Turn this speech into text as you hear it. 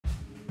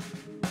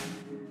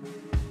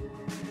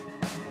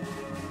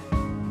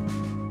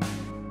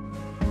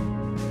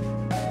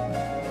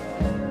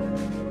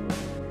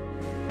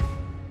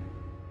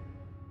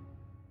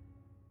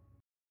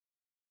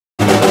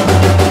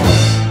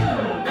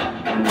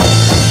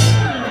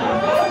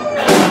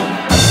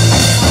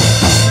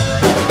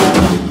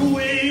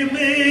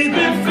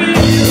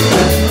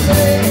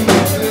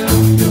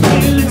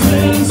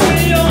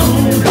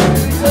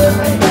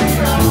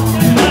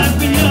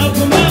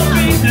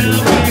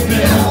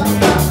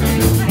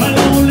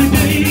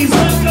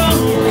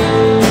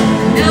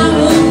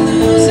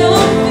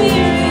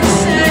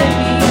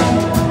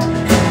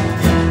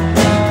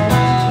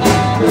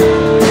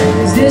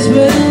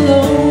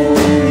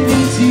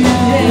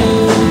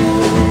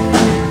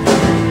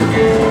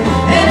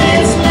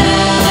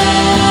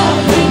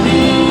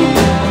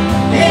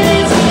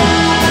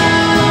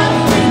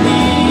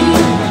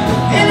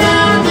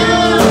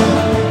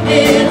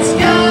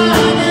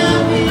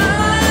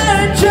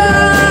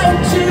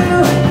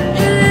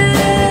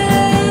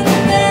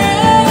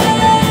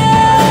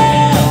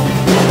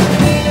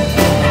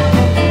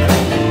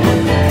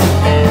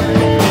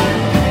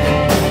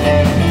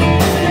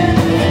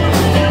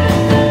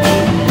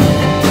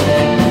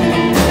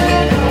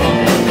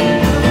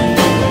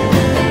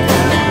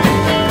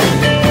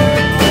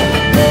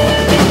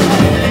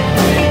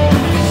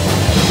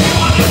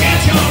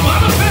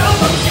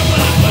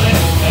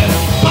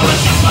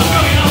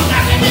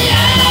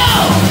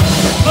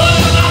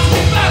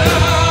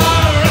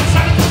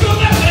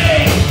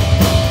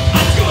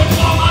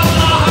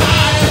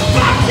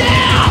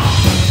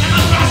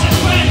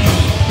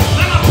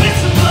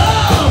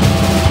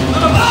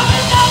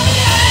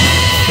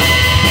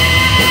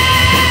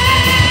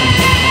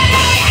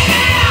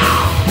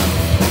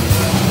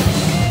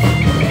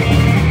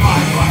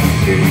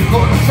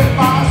set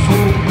my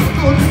soul,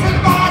 gonna set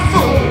my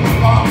soul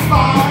on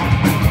fire.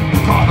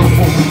 Got a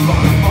whole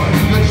lot of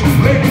money that's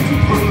ready to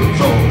burn,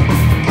 so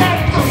get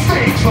the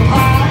stakes up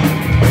high.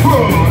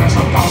 Whoa, that's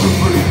a thousand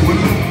pretty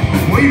women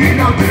waiting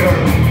out there.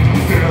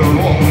 They're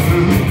all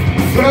new,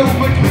 they'll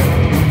make care.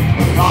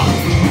 Not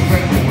just a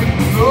man with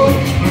no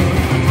spirit.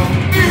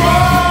 Viva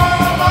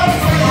Las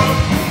Vegas!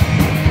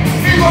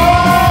 Viva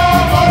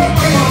Las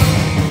Vegas!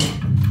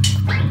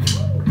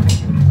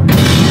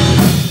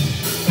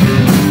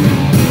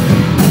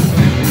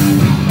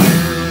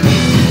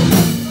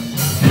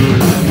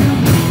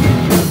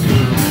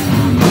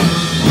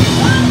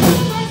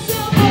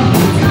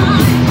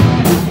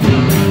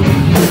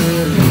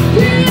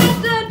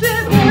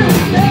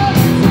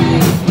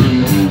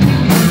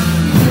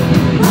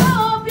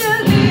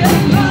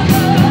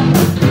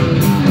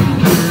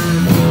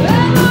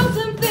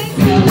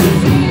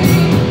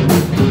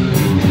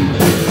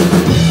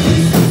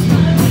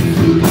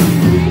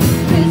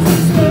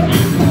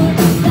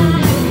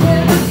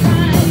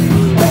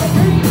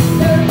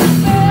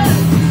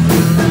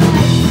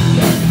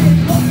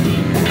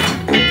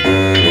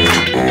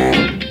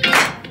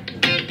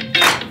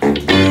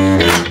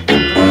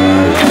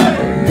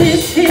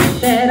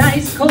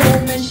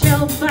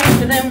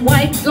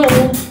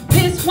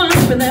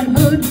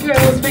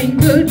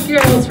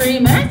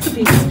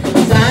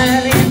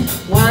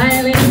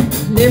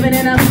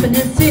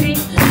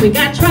 We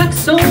got trucks,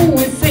 so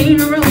insane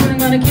around. I'm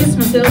gonna kiss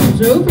myself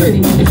so pretty.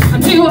 I'm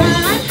too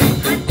hot,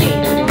 hot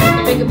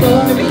damn. Make a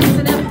bowl to race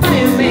to that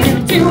fireman.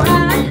 I'm too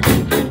hot,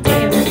 hot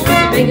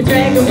damn. Make a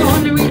dragon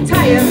want to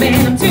retire,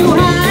 man. I'm too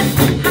hot,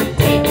 hot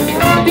damn.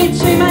 Bitch,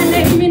 say my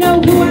name, you know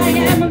who I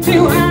am. I'm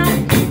too hot,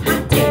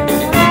 hot damn.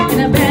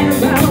 And I'm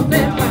bad about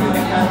that fire.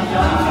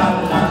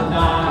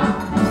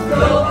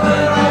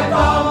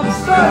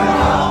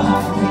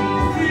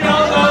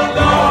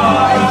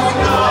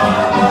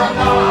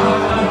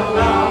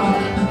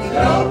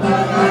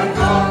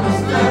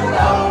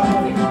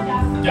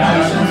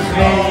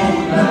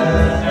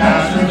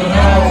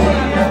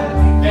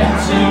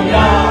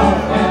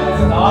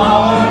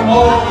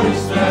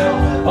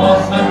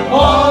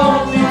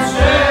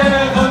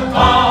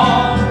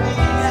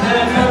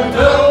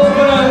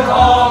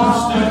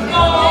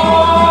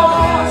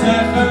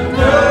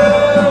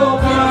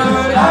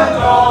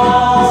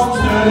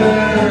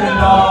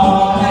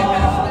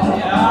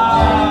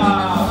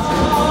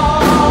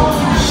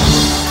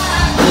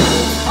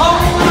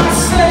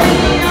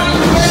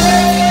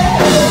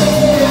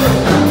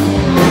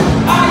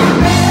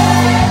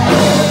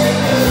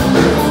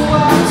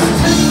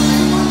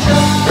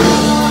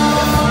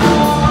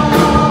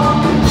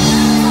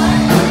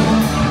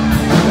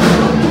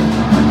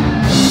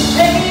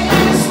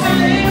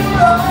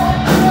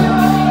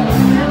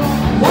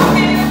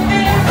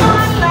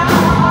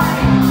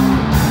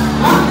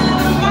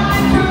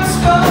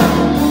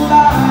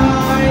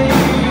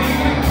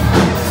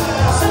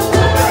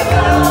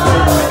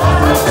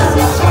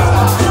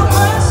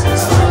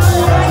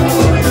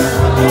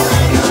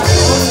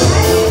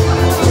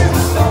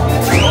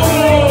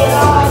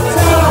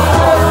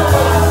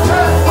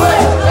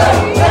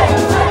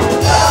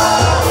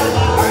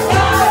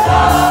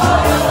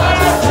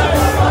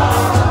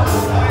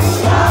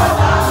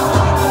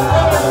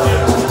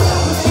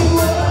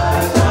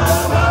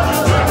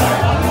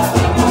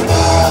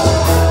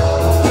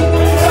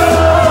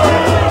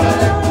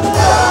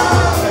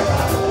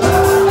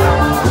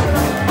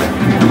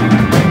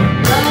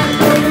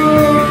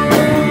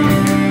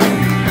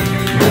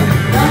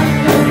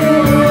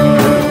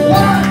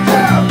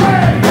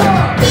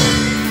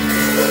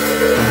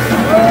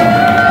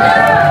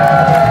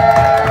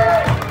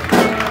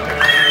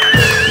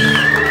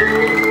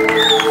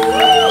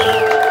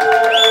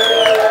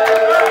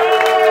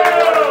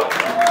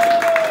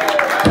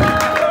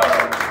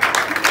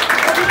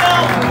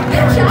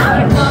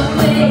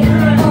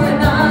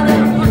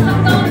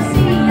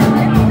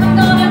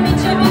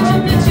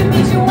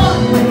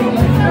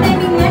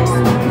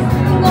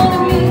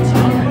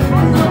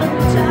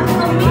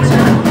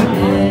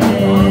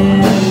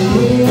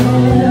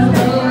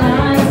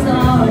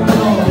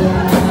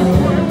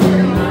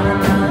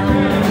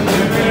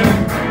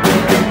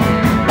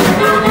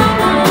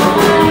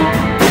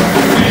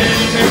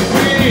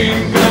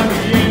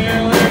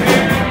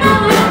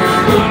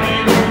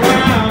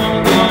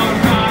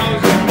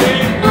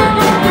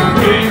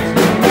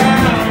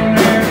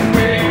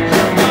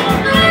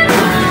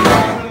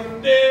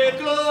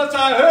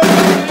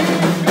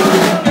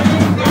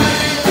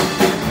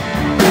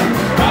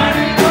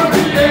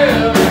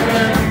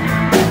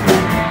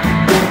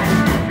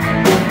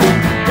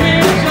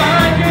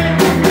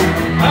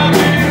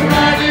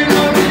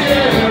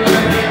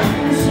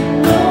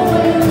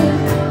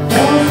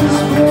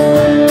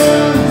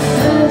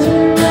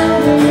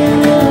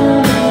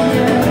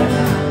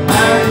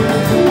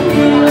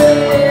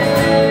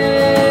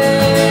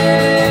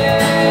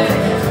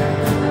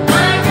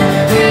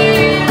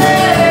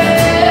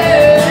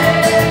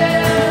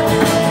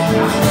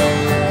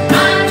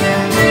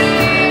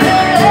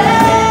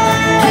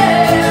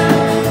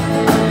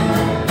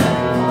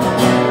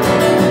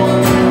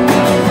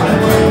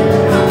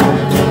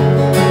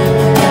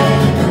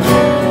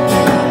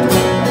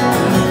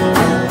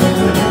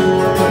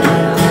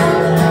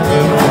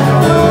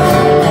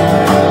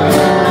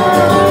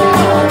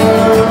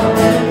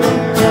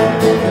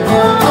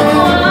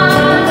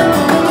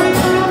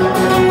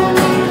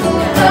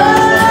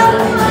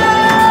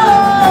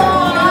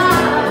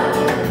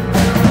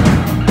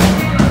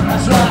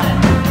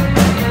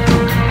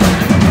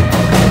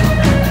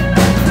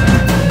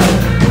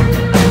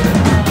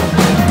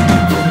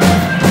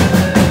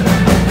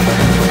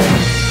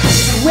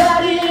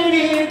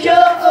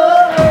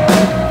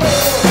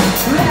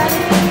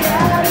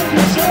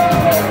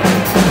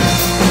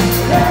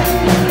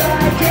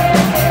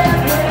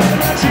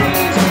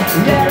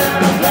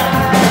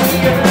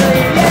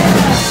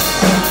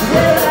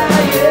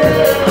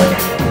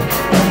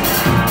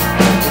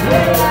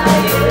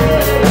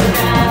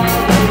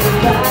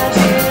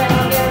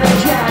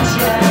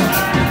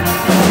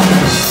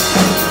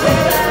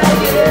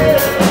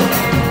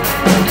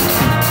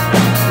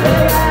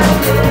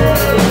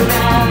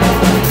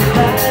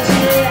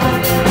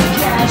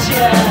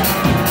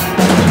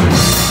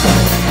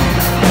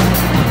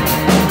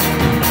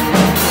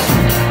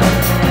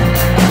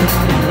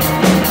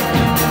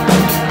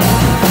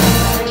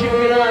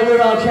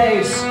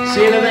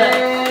 See you in a bit.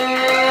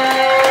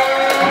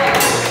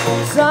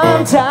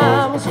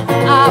 Sometimes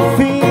I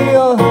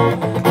feel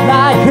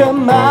like a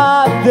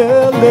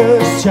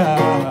motherless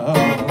child,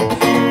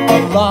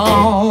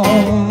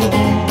 alone,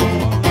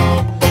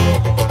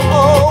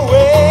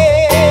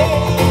 away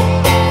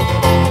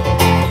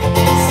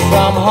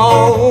from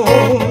home.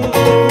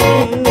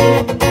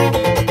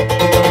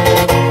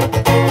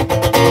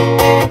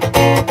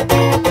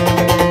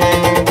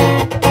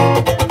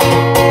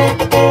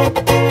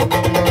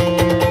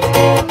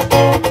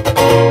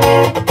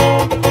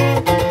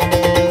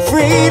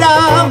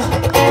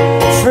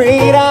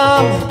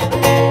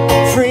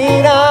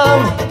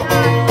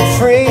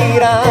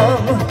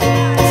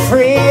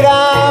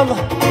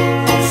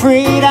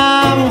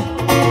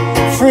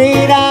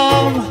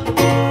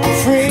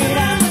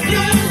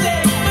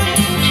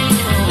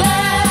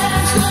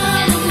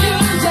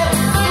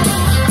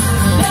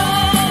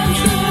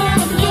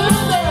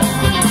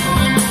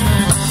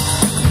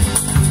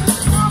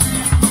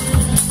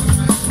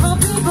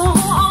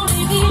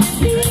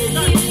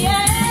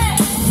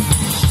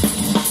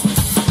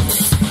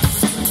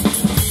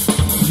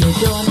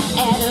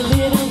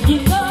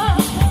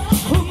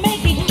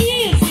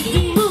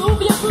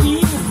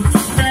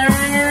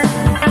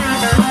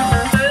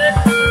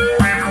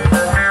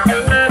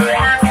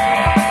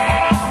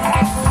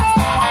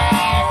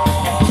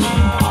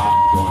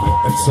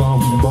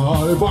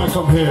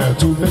 Come here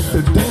to make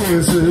the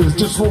dancers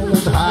just hold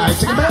high.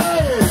 Take a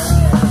dance.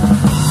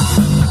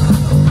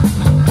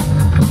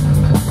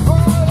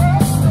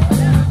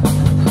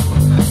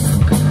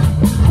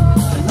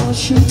 What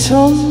she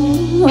told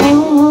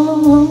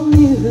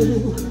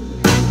you,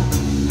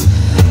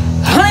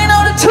 I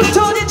know that she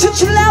told you that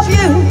she love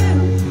you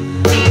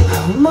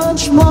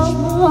much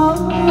more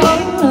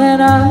than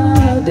I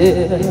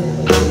did.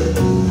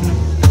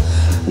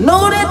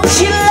 Know that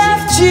she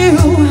left you,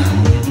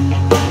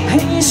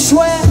 and you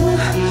swear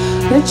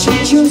that you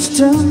just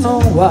don't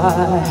know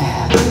why.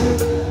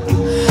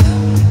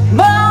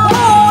 But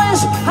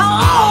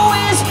I'll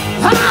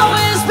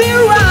always be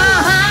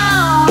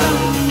around.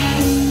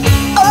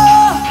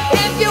 Oh,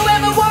 if you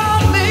ever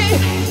want me,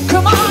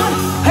 come on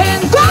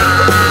and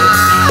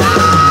grab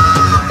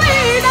me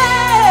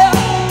there.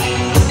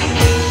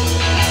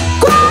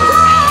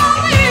 Grab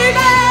me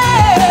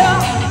there.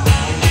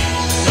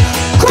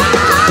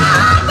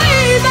 Grab me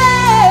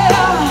there.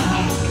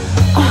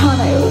 Oh,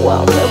 honey,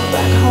 welcome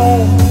back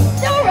home.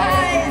 Your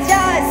eyes,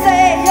 yeah, I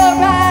say your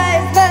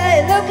eyes, they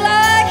look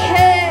like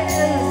his.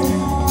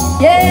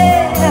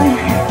 Yeah,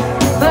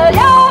 but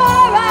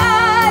you're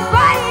right,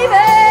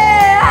 baby.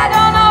 I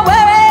don't know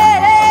where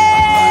it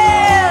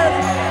is.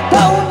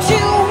 Don't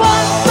you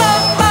want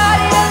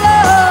somebody to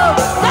love?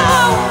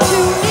 Don't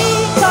you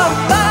need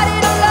somebody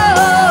to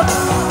love?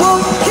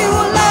 Won't you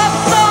love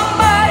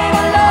somebody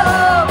to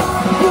love?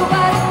 You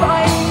gotta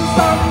find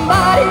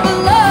somebody to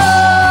love.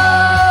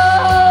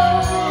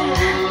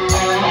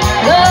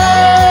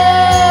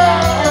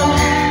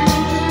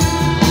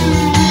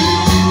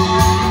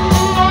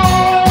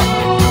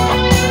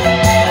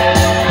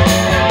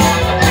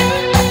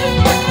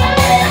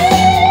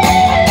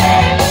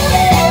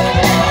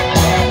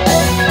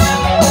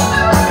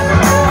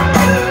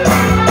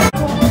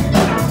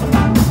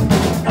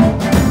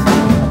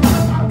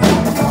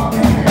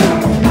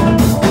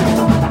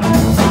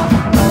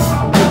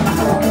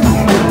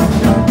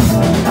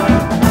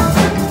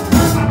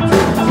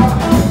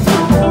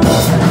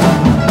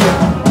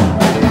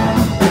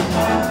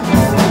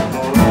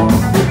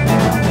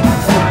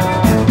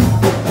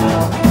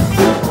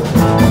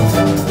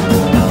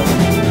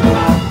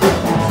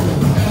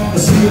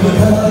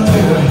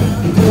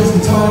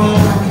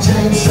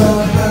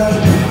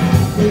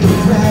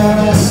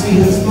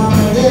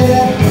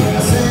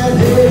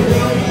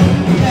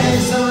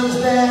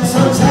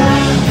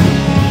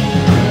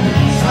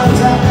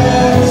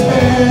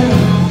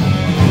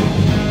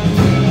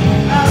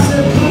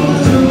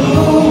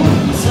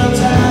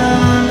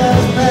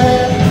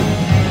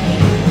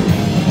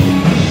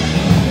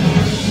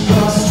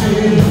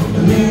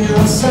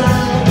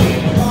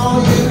 All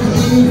you can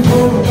eat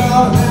for a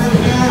dollar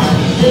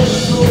 99. It's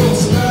so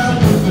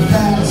stuff.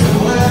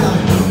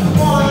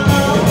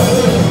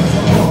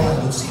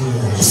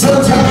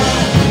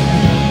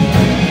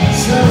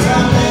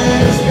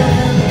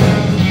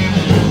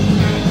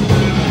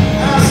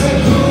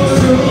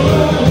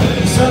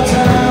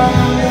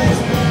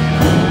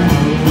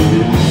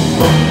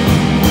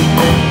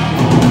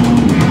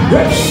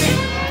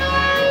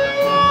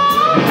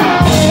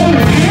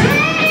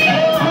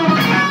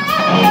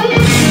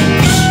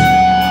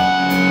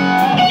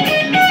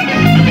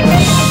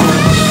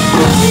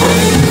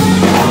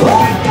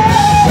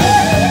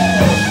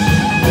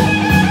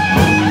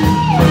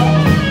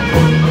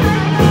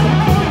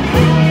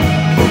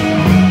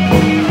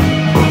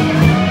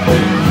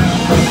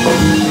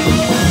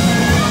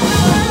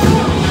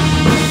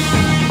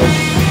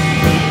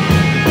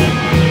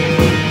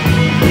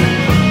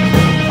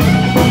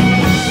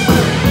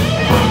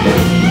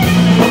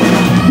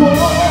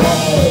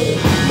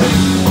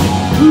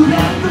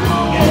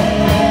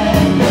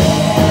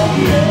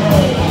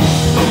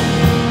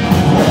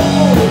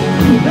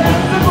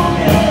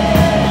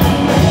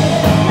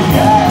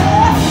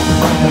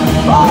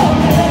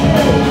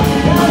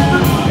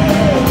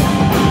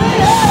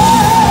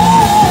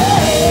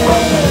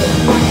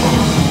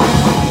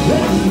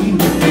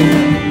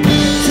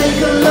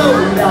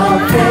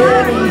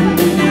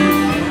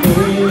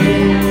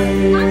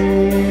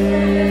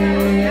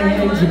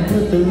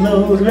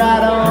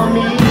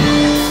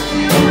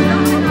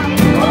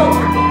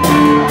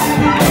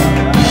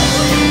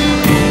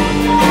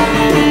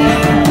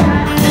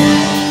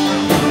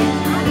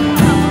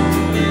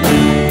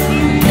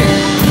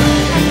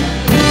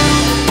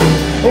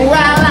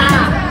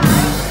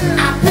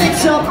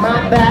 up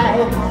my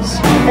bags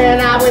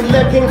and I went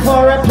looking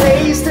for a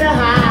place to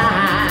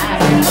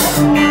hide.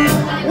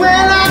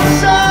 When I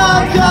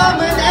saw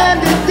Government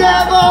and the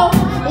devil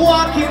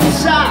walking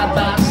side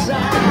by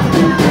side.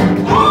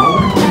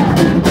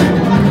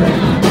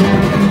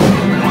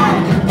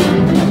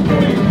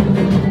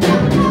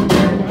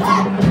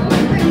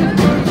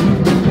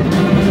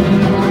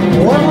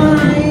 Well,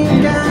 I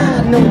ain't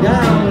got no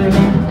dollar.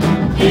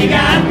 He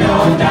got no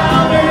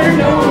dollar,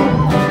 no.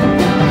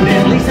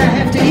 At least I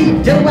have to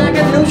eat dough. I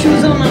got no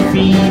shoes on my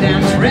feet.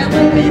 I'm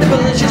traveling me the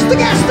delicious the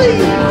gas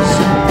thieves.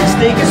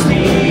 Stick a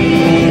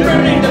steed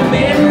running the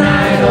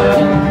midnight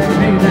oil.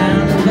 Maybe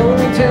down the road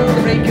until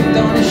the break of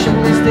dawn is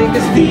showing. Stick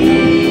a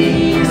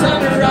thieves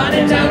on the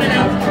running down and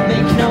out,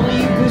 making all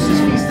you gooses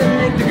feast and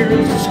make the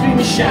girls scream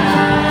and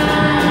shout.